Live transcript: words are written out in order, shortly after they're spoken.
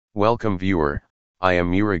Welcome viewer, I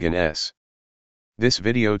am Murugan S. This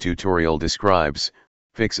video tutorial describes,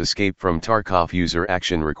 fix escape from Tarkov user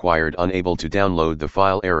action required unable to download the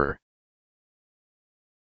file error.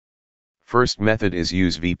 First method is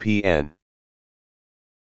use VPN.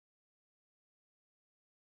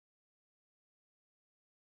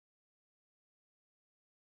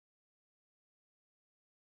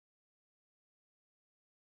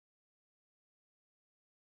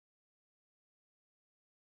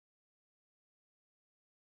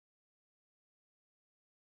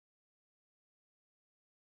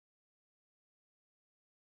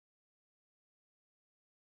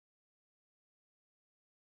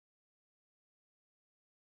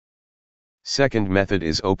 Second method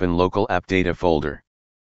is open local app data folder.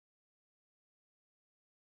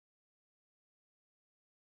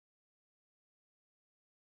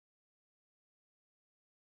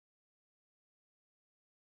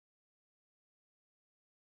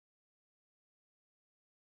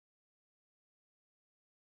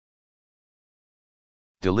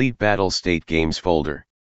 Delete Battle State Games folder.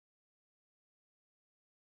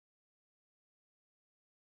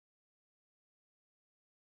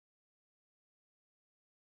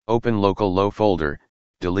 Open local low folder,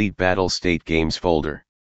 delete Battle State Games folder.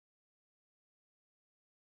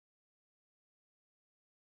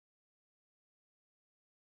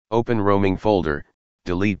 Open roaming folder,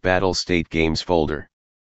 delete Battle State Games folder.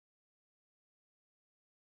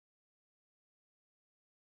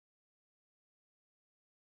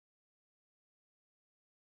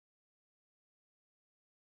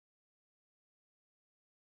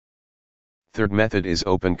 Third method is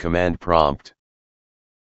open command prompt.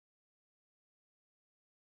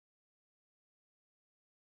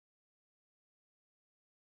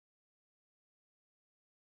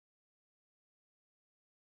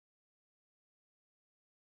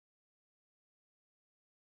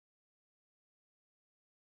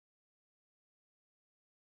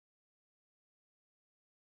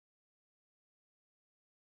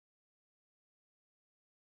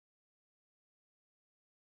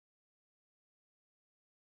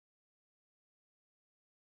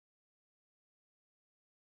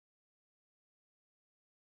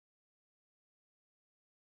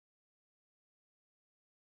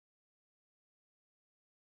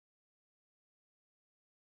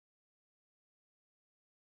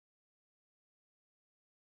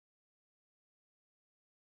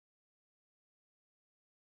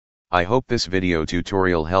 I hope this video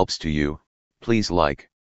tutorial helps to you. Please like,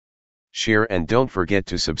 share and don't forget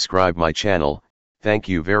to subscribe my channel. Thank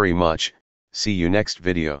you very much. See you next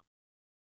video.